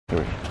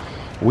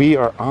We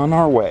are on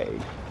our way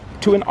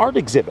to an art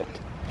exhibit.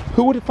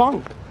 Who would have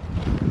thunk?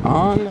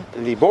 On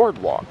the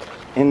boardwalk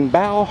in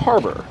Bal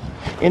Harbour,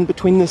 in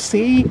between the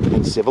sea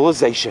and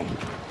civilization.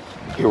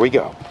 Here we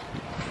go.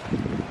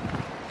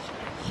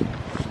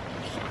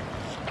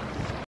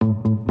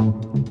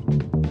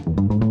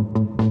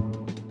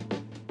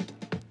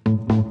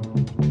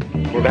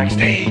 We're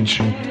backstage,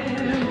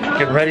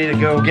 getting ready to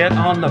go get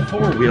on the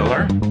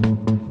four-wheeler.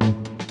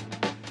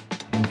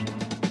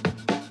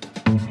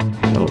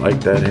 I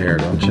like that hair,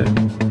 don't you?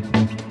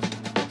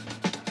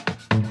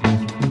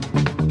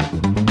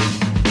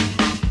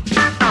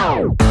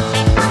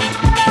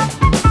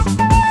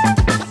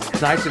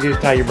 It's nice of you to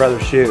tie your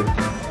brother's shoe.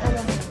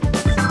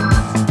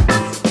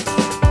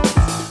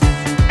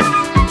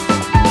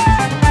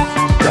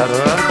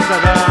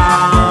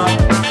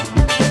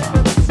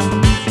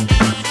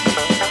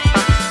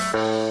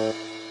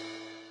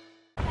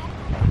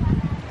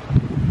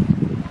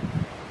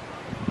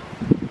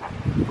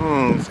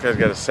 This guy's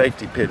got a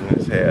safety pin in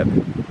his head.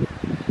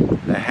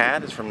 The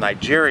hat is from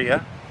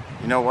Nigeria.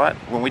 You know what?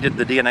 When we did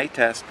the DNA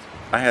test,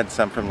 I had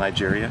some from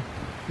Nigeria.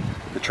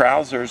 The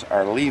trousers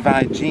are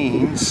Levi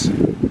jeans.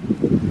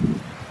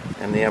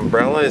 And the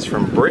umbrella is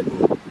from Britain.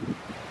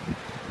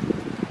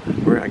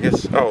 Where I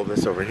guess, oh,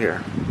 this over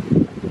here.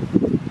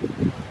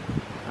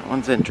 That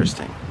one's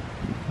interesting.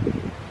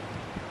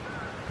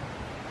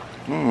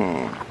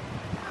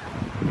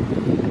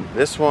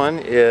 This one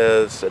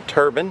is a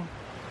turban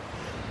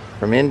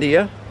from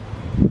India,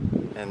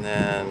 and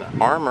then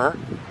armor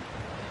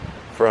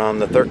from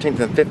the 13th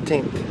and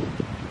 15th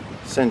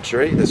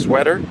century. The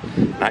sweater,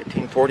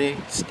 1940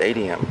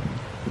 stadium.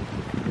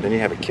 Then you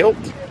have a kilt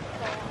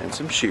and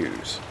some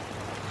shoes.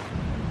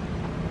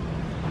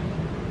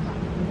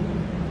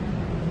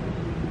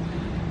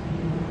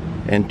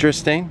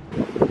 Interesting.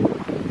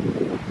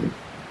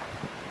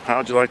 How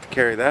would you like to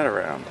carry that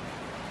around?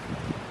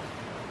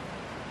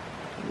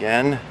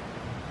 Again,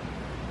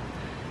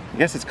 I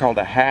guess it's called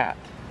a hat.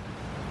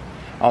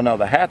 Oh no,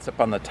 the hat's up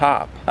on the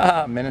top.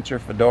 Miniature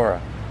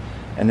fedora.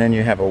 And then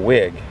you have a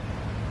wig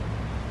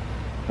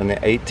from the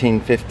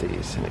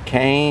 1850s. And a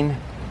cane.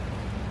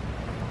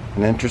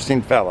 An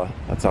interesting fella.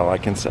 That's all I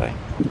can say.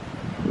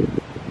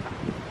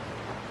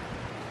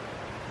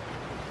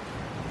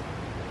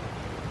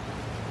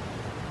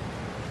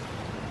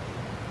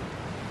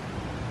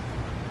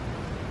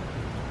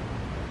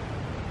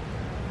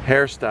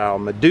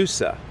 Hairstyle,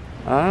 Medusa.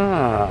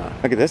 Ah,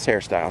 look at this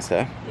hairstyle,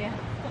 Steph. Yeah.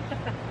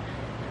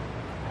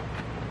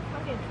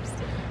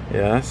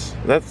 Yes,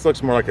 that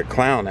looks more like a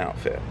clown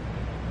outfit.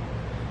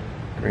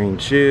 Green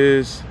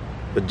shoes.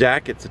 The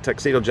jacket's a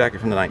tuxedo jacket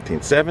from the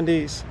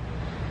 1970s.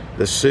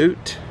 The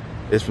suit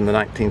is from the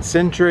 19th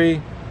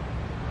century.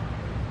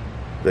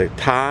 The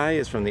tie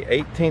is from the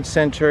 18th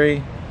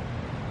century.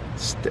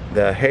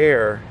 The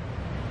hair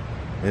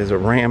is a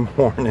ram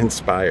horn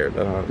inspired.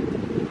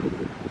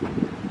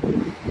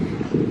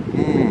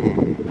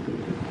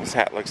 This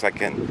hat looks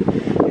like a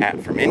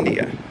hat from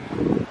India.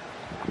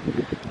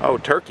 Oh,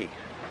 Turkey.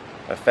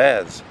 A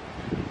fez.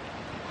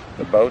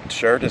 The boat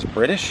shirt is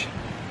British.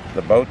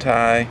 The bow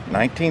tie,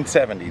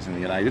 1970s in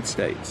the United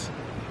States.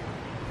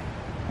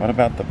 What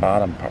about the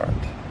bottom part?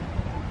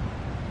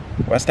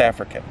 West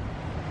African.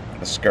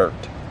 The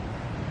skirt.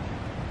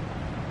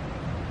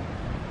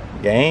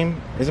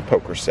 Game is a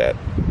poker set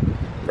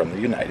from the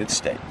United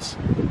States.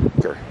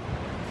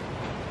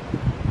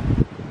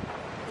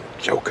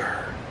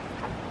 Joker.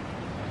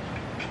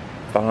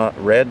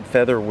 Red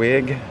feather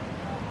wig.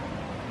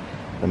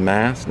 The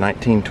mask,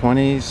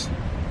 1920s.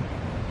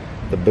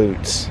 The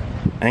boots,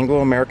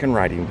 Anglo-American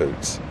riding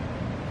boots.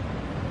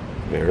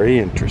 Very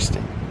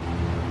interesting.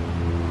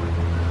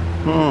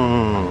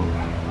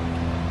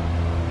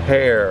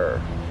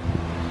 Hair,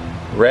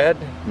 red,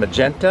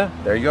 magenta.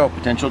 There you go,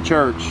 potential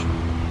church.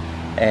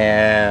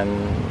 And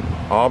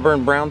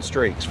auburn brown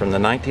streaks from the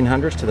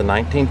 1900s to the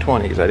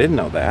 1920s. I didn't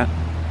know that.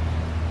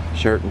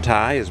 Shirt and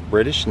tie is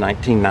British,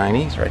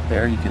 1990s. Right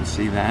there, you can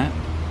see that.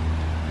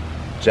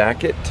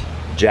 Jacket,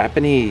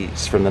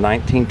 Japanese from the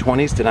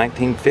 1920s to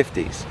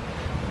 1950s.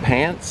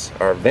 Pants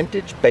are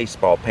vintage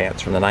baseball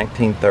pants from the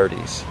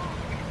 1930s.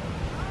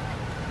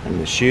 And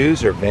the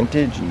shoes are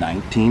vintage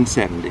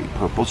 1970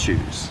 purple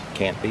shoes.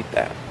 Can't beat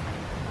that.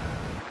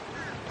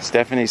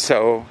 Stephanie's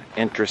so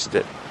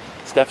interested.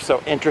 Steph's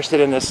so interested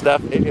in this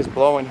stuff, it is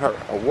blowing her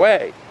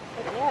away.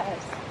 It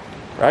is.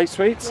 Right,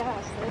 sweets?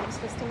 Yes, it's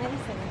just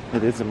amazing.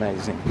 It is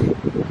amazing.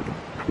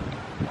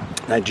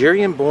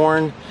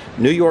 Nigerian-born,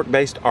 New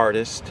York-based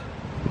artist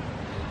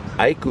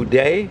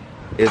Aikude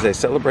is a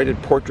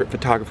celebrated portrait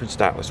photographer and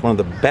stylist, one of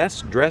the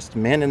best dressed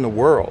men in the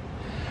world,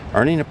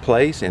 earning a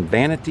place in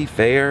Vanity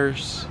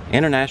Fair's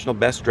International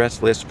Best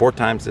Dressed list 4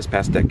 times this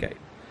past decade.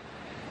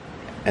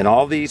 And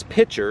all these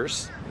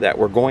pictures that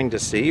we're going to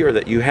see, or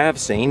that you have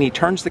seen, he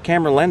turns the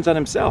camera lens on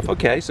himself.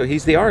 Okay, so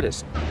he's the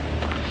artist.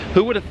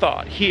 Who would have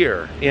thought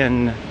here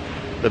in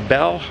the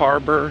Bal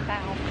Harbour,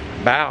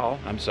 Bal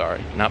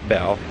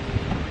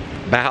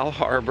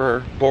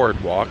Harbour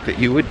boardwalk that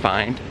you would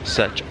find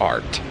such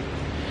art?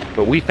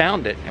 But we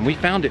found it, and we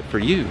found it for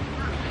you.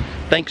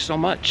 Thanks so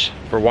much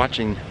for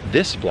watching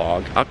this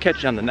vlog. I'll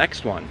catch you on the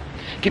next one.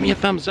 Give me a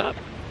thumbs up.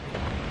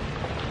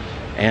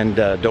 And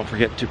don't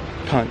forget to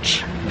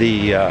punch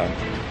the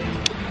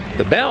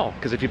bell,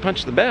 because if you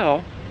punch the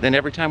bell, then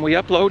every time we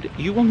upload,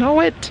 you will know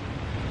it.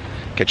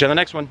 Catch you on the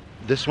next one.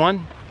 This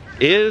one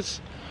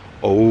is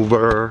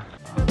over.